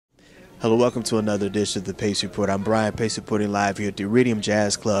Hello, welcome to another edition of the Pace Report. I'm Brian, Pace reporting live here at the Iridium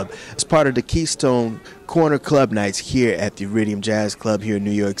Jazz Club. It's part of the Keystone Corner Club Nights here at the Iridium Jazz Club here in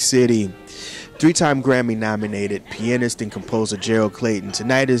New York City. Three-time Grammy-nominated pianist and composer Gerald Clayton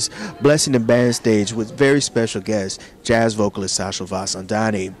tonight is blessing the band stage with very special guest, jazz vocalist Sachal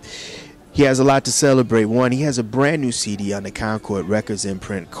Vasandani. He has a lot to celebrate. One, he has a brand new CD on the Concord Records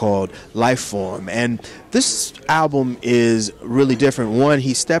imprint called Fourm, and this album is really different. One,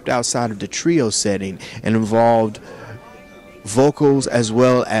 he stepped outside of the trio setting and involved vocals as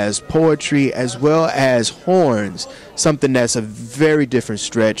well as poetry as well as horns, something that's a very different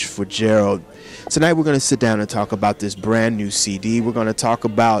stretch for Gerald. Tonight we're going to sit down and talk about this brand new CD. We're going to talk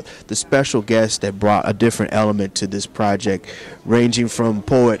about the special guests that brought a different element to this project, ranging from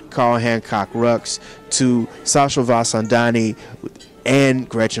poet Carl Hancock Rux to Sachal Vasandani and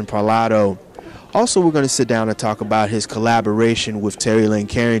Gretchen Parlato. Also, we're going to sit down and talk about his collaboration with Terri Lyn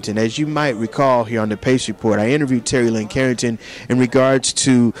Carrington. As you might recall here on the Pace Report, I interviewed Terri Lyn Carrington in regards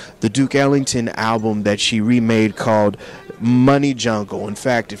to the Duke Ellington album that she remade called Money Jungle. In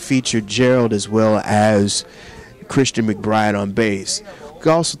fact, it featured Gerald as well as Christian McBride on bass. We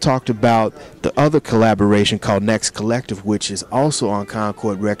also talked about the other collaboration called Next Collective, which is also on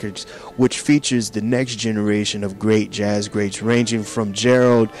Concord Records, which features the next generation of great jazz greats, ranging from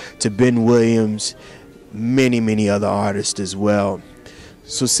Gerald to Ben Williams, many other artists as well.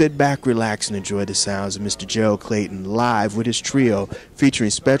 So sit back, relax, and enjoy the sounds of Mr. Gerald Clayton live with his trio featuring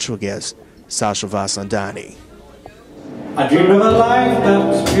special guest Sachal Vasandani. I dreamed of a life that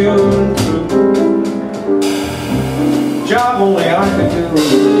was pure and true, job only I could do,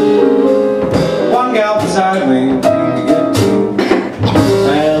 one gal beside me to get to,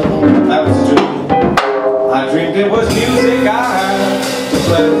 and that was true. I dreamed it was music I had to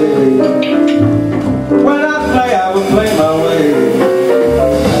play. When I play, I would play my way.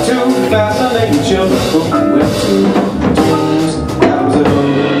 Two fascinating children who went to tunes, that was it.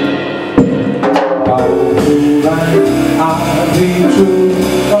 How to life I'll be true,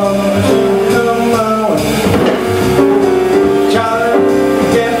 come my way. Trying to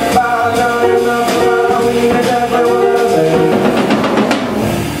get by, learning up around me, and everyone I say.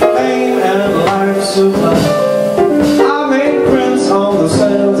 Fame and life sublime, I made prints on the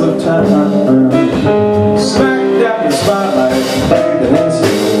sands of time. Smacked out the spotlight, played an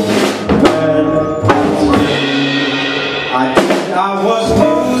instant man. I think I was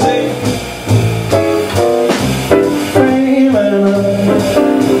music.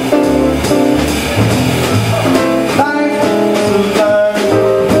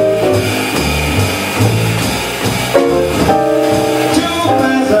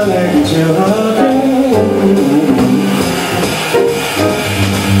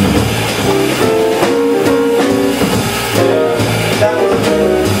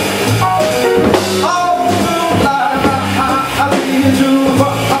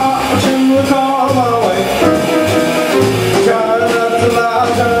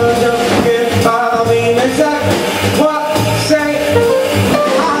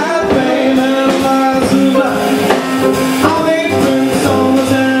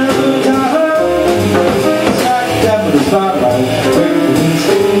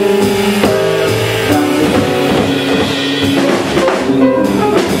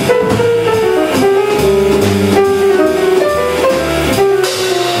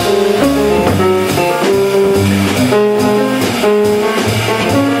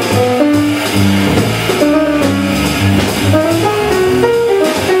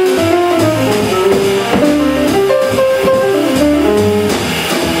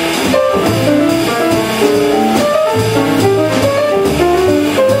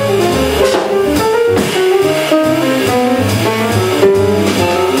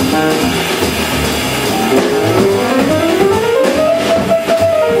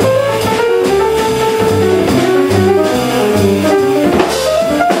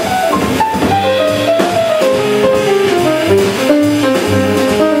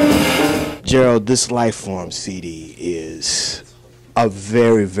 Gerald, this Fourm CD is a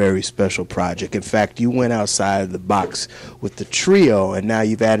very special project. In fact, you went outside of the box with the trio, and now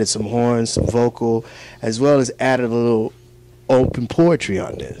you've added some horns, some vocal, as well as added a little open poetry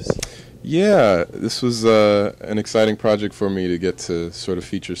on this. Yeah, this was an exciting project for me to get to sort of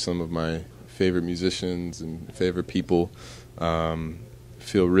feature some of my favorite musicians and favorite people.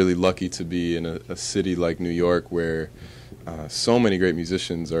 Feel really lucky to be in a city like New York where so many great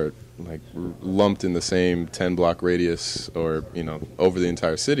musicians are like lumped in the same 10-block radius, or over the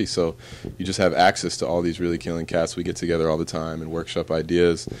entire city. So you just have access to all these really killing cats. We get together all the time and workshop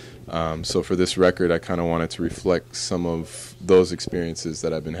ideas. So for this record, I kind of wanted to reflect some of those experiences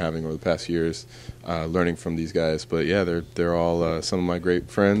that I've been having over the past years, learning from these guys. But yeah, they're all some of my great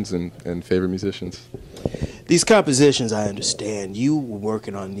friends and favorite musicians. These compositions, I understand, you were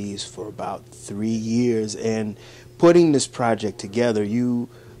working on these for about 3 years, and putting this project together, you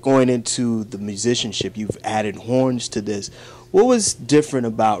going into the musicianship, you've added horns to this. What was different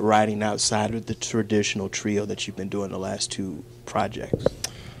about writing outside of the traditional trio that you've been doing the last 2 projects?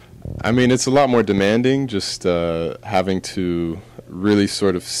 I mean, it's a lot more demanding, just having to really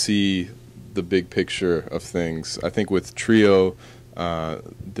sort of see the big picture of things. I think with trio,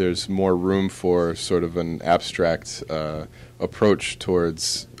 there's more room for sort of an abstract approach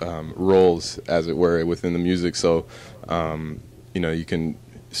towards roles, as it were, within the music. So, you can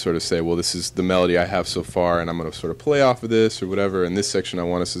sort of say, well, this is the melody I have so far, and I'm going to sort of play off of this or whatever. In this section, I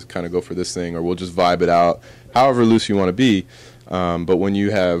want us to kind of go for this thing, or we'll just vibe it out, however loose you want to be. But when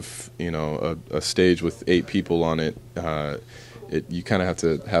you have, a stage with 8 people on it, you kind of have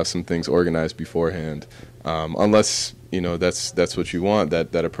to have some things organized beforehand, unless that's what you want,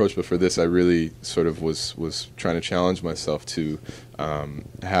 that approach. But for this, I really sort of was trying to challenge myself to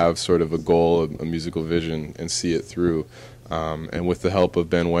have sort of a goal, a musical vision, and see it through. And with the help of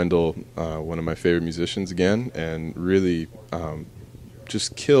Ben Wendell, one of my favorite musicians again, and really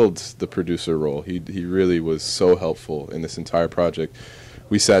just killed the producer role. He really was so helpful in this entire project.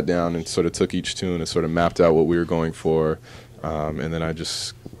 We sat down and sort of took each tune and sort of mapped out what we were going for, and then I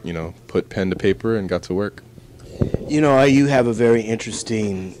just put pen to paper and got to work. You have a very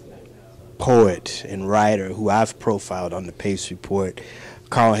interesting poet and writer who I've profiled on the Pace Report,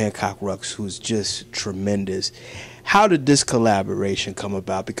 Carl Hancock Rux, who's just tremendous. How did this collaboration come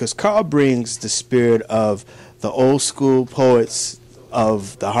about? Because Carl brings the spirit of the old school poets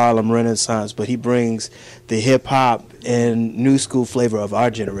of the Harlem Renaissance, but he brings the hip-hop and new school flavor of our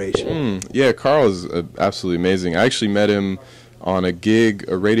generation. Yeah, Carl is absolutely amazing. I actually met him on a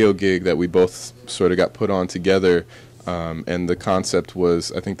radio gig that we both sort of got put on together, and the concept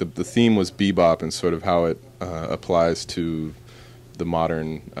was, I think the theme was bebop and sort of how it applies to the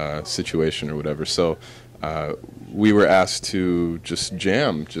modern situation or whatever. So we were asked to just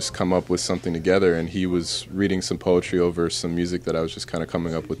jam, just come up with something together, and he was reading some poetry over some music that I was just kind of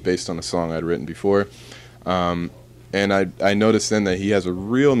coming up with based on a song I'd written before. And I noticed then that he has a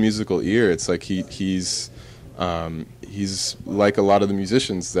real musical ear. It's like he's like a lot of the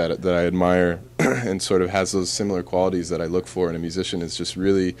musicians that I admire and sort of has those similar qualities that I look for in a musician. It's just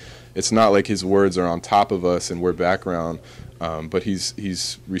really, it's not like his words are on top of us and we're background, but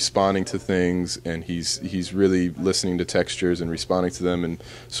he's responding to things, and he's really listening to textures and responding to them and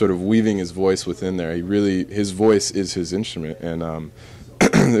sort of weaving his voice within there. His voice is his instrument, and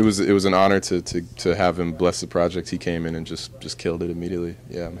it was an honor to have him bless the project. He came in and just killed it immediately.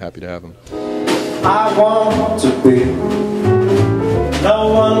 Yeah, I'm happy to have him. I want to be no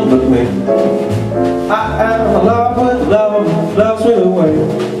one but me. I am in love with love who loves me the way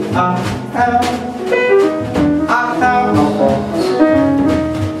I am. I have my faults.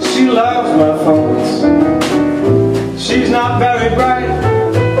 She loves my faults. She's not very bright.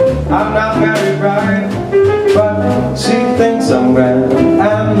 I'm not very bright. But she thinks I'm grand,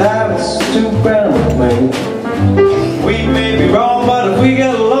 and that's too grand with me. We may be wrong, but if we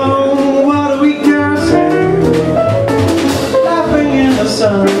get along, what do we care? Say, laughing in the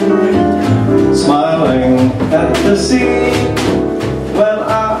sun, smiling at the sea. When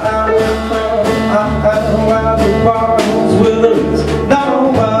I am at the bars with us,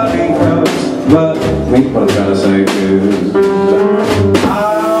 nobody knows but me. What I'm trying to say is, I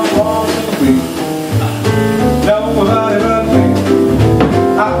want to be nobody but me.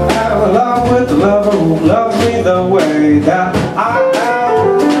 I am in love with the lover who loves me the way that I am.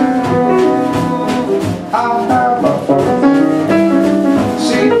 I have my faults.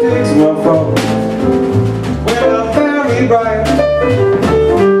 She digs my faults with a very bright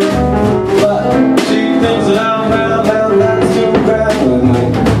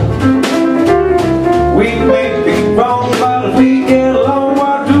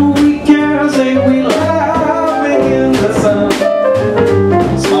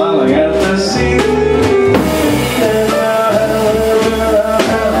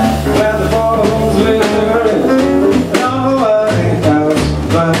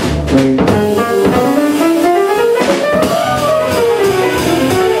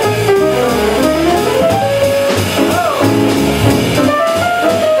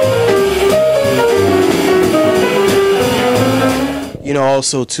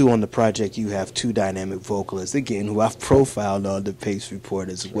also, too, on the project, you have two dynamic vocalists, again, who I've profiled on the Pace Report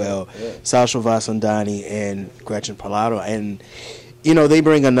as well, Sachal Vasandani and Gretchen Parlato. And, you know, they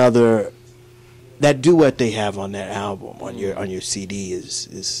bring another, that duet they have on that album, on your CD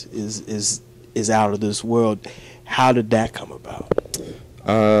is out of this world. How did that come about?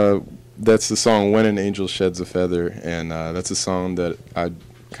 That's the song When an Angel Sheds a Feather, and that's a song that I've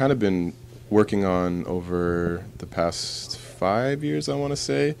kind of been working on over the past 5 years, I want to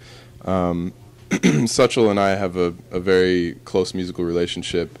say. Sachal and I have a very close musical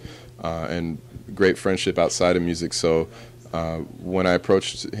relationship and great friendship outside of music, so when I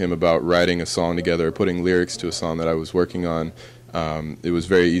approached him about writing a song together, or putting lyrics to a song that I was working on, it was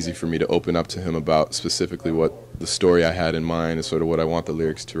very easy for me to open up to him about specifically what the story I had in mind and sort of what I want the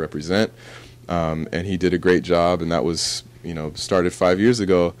lyrics to represent. And he did a great job, and that was, you know, started 5 years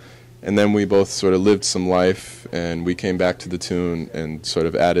ago. And then we both sort of lived some life, and we came back to the tune and sort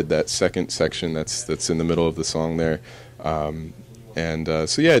of added that second section that's in the middle of the song there.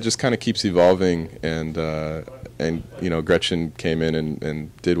 So yeah, it just kind of keeps evolving, and you know, Gretchen came in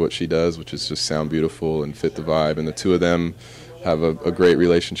and did what she does, which is just sound beautiful and fit the vibe, and the two of them have a great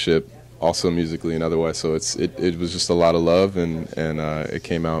relationship, also musically and otherwise. So it was just a lot of love, and it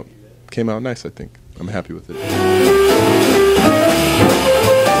came out nice. I think I'm happy with it.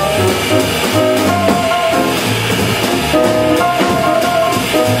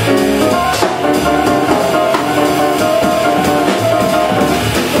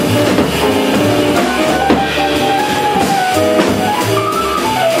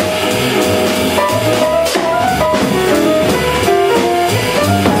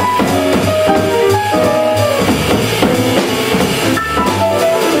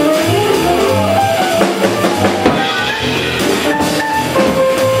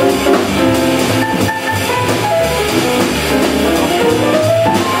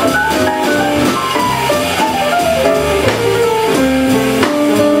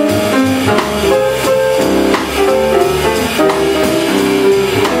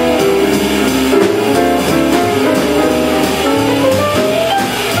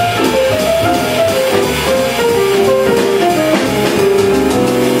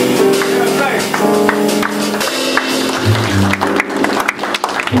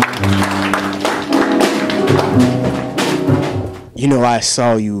 You know, I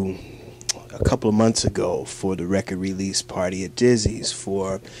saw you a couple of months ago for the record release party at Dizzy's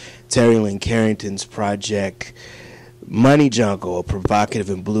for Terri Lyn Carrington's project Money Jungle, or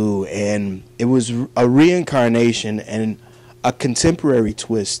Provocative in Blue, and it was a reincarnation and a contemporary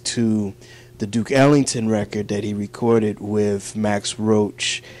twist to the Duke Ellington record that he recorded with Max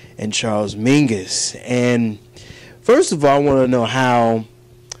Roach and Charles Mingus. And first of all, I want to know how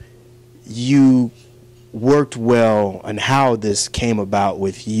you worked well and how this came about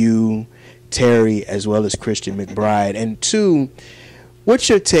with you, Terri, as well as Christian McBride. And two, what's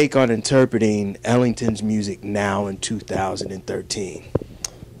your take on interpreting Ellington's music now in 2013?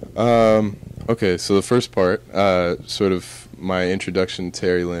 Okay, so the first part, sort of my introduction to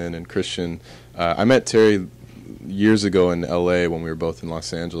Terri Lyn and Christian. I met Terri years ago in LA when we were both in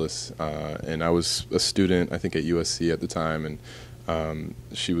Los Angeles, and I was a student, I think, at USC at the time, and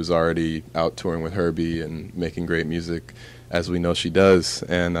she was already out touring with Herbie and making great music, as we know she does.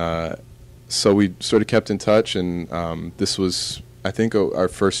 And so we sort of kept in touch, and this was, I think, our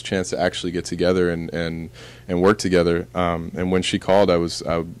first chance to actually get together and work together. And when she called, I was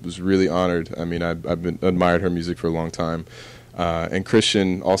really honored. I mean, I've admired her music for a long time. And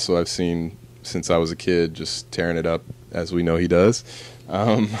Christian also I've seen since I was a kid, just tearing it up, as we know he does.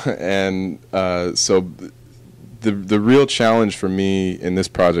 So the real challenge for me in this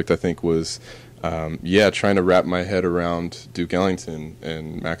project, I think, was trying to wrap my head around Duke Ellington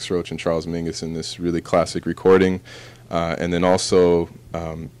and Max Roach and Charles Mingus in this really classic recording, and then also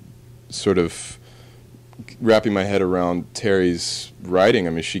sort of wrapping my head around Terri's writing.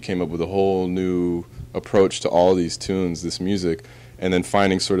 I mean, she came up with a whole new approach to all these tunes, this music, and then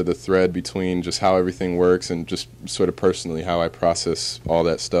finding sort of the thread between just how everything works and just sort of personally how I process all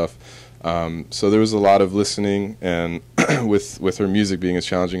that stuff. So there was a lot of listening, and with her music being as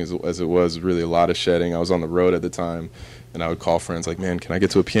challenging as it was, really a lot of shedding. I was on the road at the time, and I would call friends like, man, can I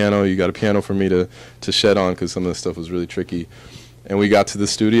get to a piano? You got a piano for me to shed on, because some of the stuff was really tricky. And we got to the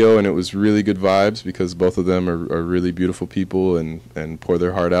studio, and it was really good vibes, because both of them are really beautiful people and pour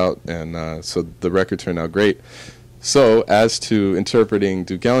their heart out, and so the record turned out great. So as to interpreting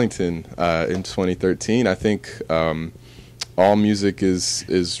Duke Ellington in 2013, I think all music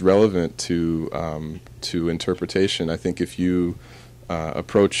is relevant to interpretation. I think if you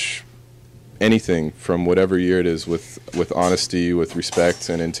approach anything from whatever year it is with honesty, with respect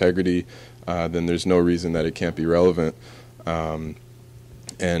and integrity, then there's no reason that it can't be relevant.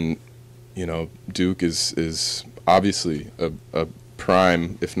 And you know, Duke is obviously a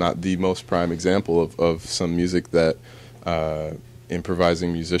prime, if not the most prime example of some music that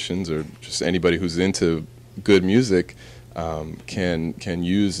improvising musicians or just anybody who's into good music can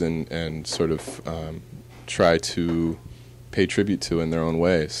use and sort of try to pay tribute to in their own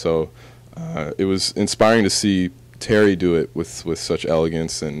way. So it was inspiring to see Terri do it with such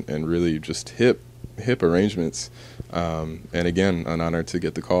elegance and really just hip arrangements. And again, an honor to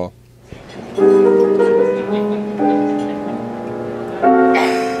get the call.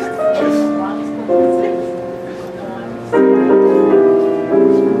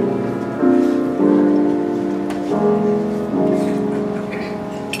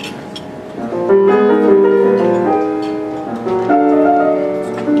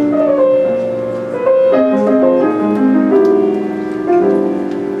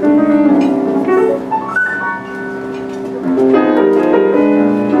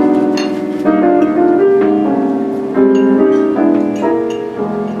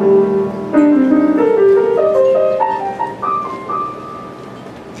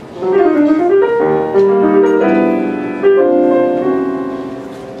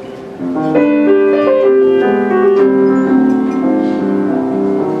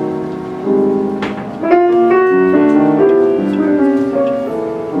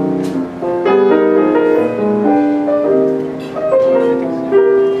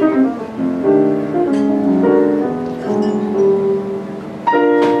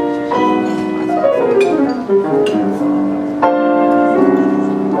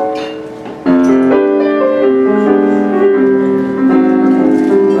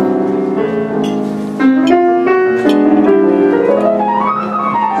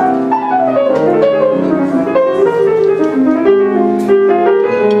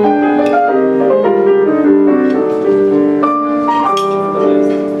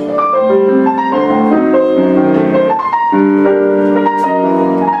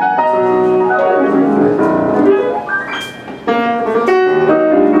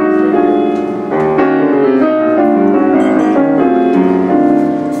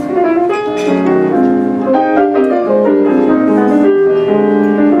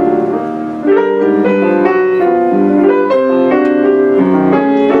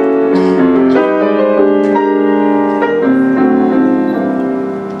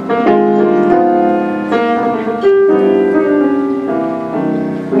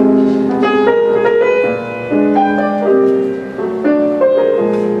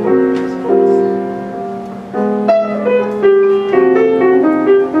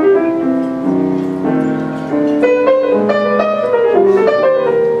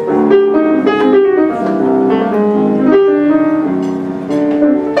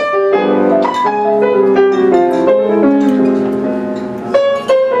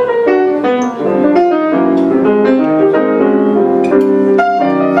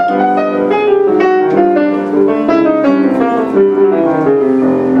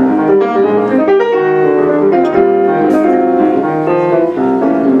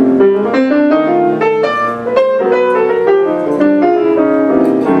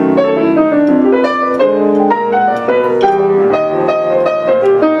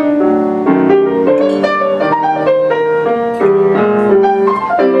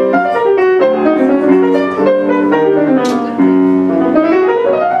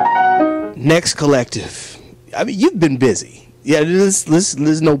 Next Collective. I mean, you've been busy. Yeah,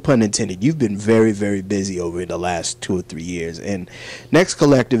 there's no pun intended. You've been very, very busy over the last 2 or 3 years. And Next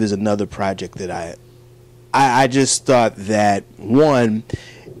Collective is another project that I just thought that, one,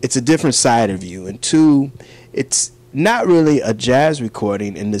 it's a different side of you, and two, it's not really a jazz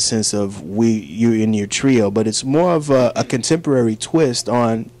recording in the sense of you're in your trio, but it's more of a contemporary twist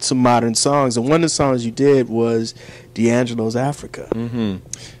on some modern songs. And one of the songs you did was D'Angelo's Africa. Mm-hmm.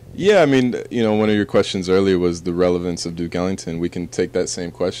 Yeah, I mean, you know, one of your questions earlier was the relevance of Duke Ellington. We can take that same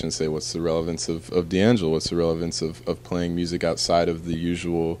question and say, what's the relevance of D'Angelo? What's the relevance of playing music outside of the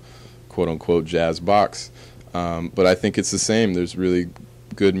usual quote-unquote jazz box? But I think it's the same. There's really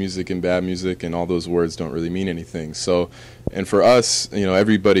good music and bad music, and all those words don't really mean anything. So, and for us, you know,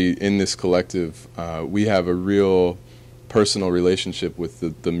 everybody in this collective, we have a real personal relationship with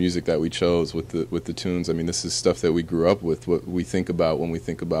the music that we chose, with the tunes. I mean, this is stuff that we grew up with, what we think about when we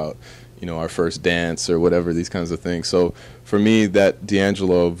think about, you know, our first dance or whatever, these kinds of things. So for me, that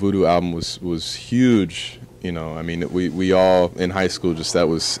D'Angelo Voodoo album was huge. You know, I mean, we all in high school, just that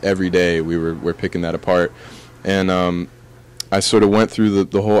was every day we're picking that apart. And I sort of went through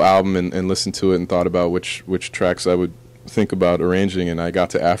the whole album and listened to it and thought about which tracks I would think about arranging, and I got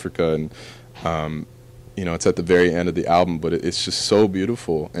to Africa, and you know, it's at the very end of the album, but it's just so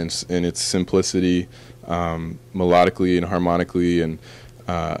beautiful and in its simplicity, melodically and harmonically, and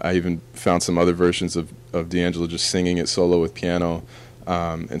I even found some other versions of D'Angelo just singing it solo with piano,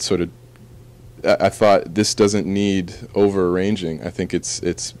 and sort of I thought this doesn't need over arranging. I think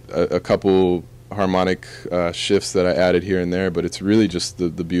it's a couple harmonic shifts that I added here and there, but it's really just the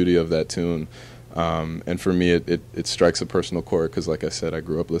beauty of that tune. And for me, it strikes a personal chord because, like I said, I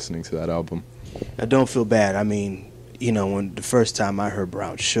grew up listening to that album. I don't feel bad. I mean, you know, when the first time I heard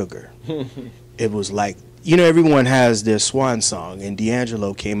Brown Sugar, it was like, you know, everyone has their swan song, and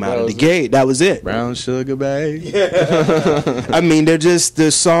D'Angelo came out of the gate. That was it. Brown Sugar, babe. Yeah. I mean,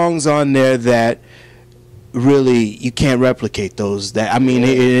 there's songs on there that really you can't replicate those. That I mean,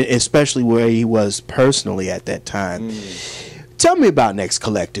 especially where he was personally at that time. Tell me about Next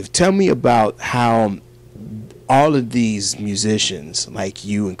Collective. Tell me about how all of these musicians, like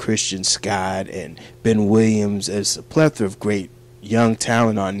you and Christian Scott and Ben Williams, there's a plethora of great young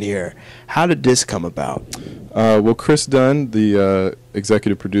talent on here. How did this come about? Well, Chris Dunn, the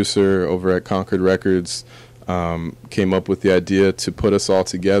executive producer over at Concord Records, came up with the idea to put us all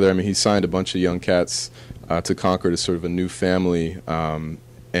together. I mean, he signed a bunch of young cats to Concord as sort of a new family,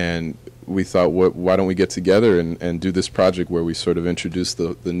 and we thought, why don't we get together and do this project where we sort of introduce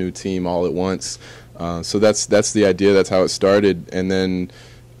the new team all at once. So that's the idea. That's how it started. And then,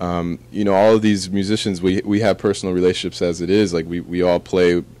 you know, all of these musicians, we have personal relationships as it is. Like we all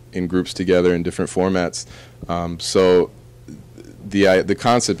play in groups together in different formats. So the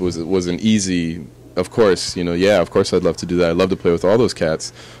concept was an easy. Of course, you know, yeah, of course I'd love to do that. I'd love to play with all those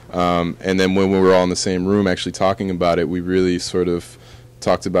cats. And then when we were all in the same room actually talking about it, we really sort of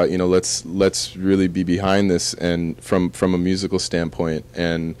talked about, you know, let's really be behind this and from a musical standpoint,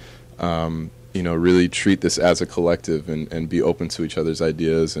 and you know, really treat this as a collective and be open to each other's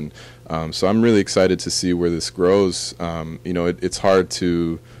ideas. And so I'm really excited to see where this grows. You know, it's hard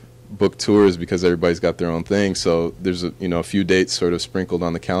to book tours because everybody's got their own thing. So there's a few dates sort of sprinkled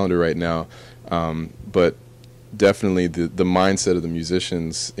on the calendar right now. But definitely the mindset of the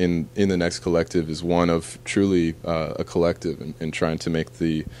musicians in the Next Collective is one of truly a collective and trying to make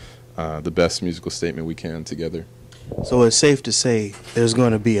the best musical statement we can together. So it's safe to say there's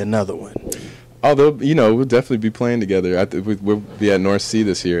going to be another one. Although, you know, we'll definitely be playing together. We'll be at North Sea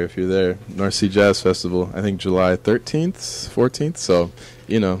this year if you're there. North Sea Jazz Festival, I think July 13th, 14th. So,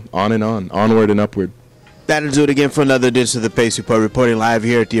 you know, on and on, onward and upward. That'll do it again for another edition of the Pace Report, reporting live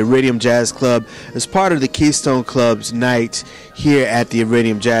here at the Iridium Jazz Club as part of the Keystone Club's night here at the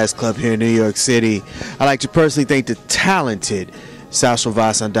Iridium Jazz Club here in New York City. I'd like to personally thank the talented Sachal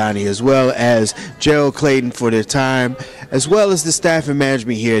Vasandani, as well as Gerald Clayton for their time, as well as the staff and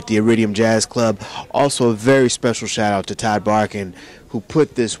management here at the Iridium Jazz Club. Also a very special shout out to Todd Barkin, who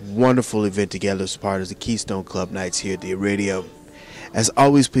put this wonderful event together as part of the Keystone Club nights here at the Iridium. As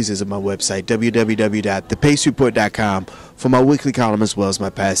always, please visit my website, www.thepacereport.com, for my weekly column as well as my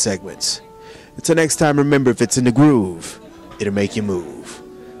past segments. Until next time, remember, if it's in the groove, it'll make you move.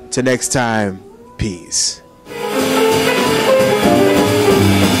 Till next time, peace.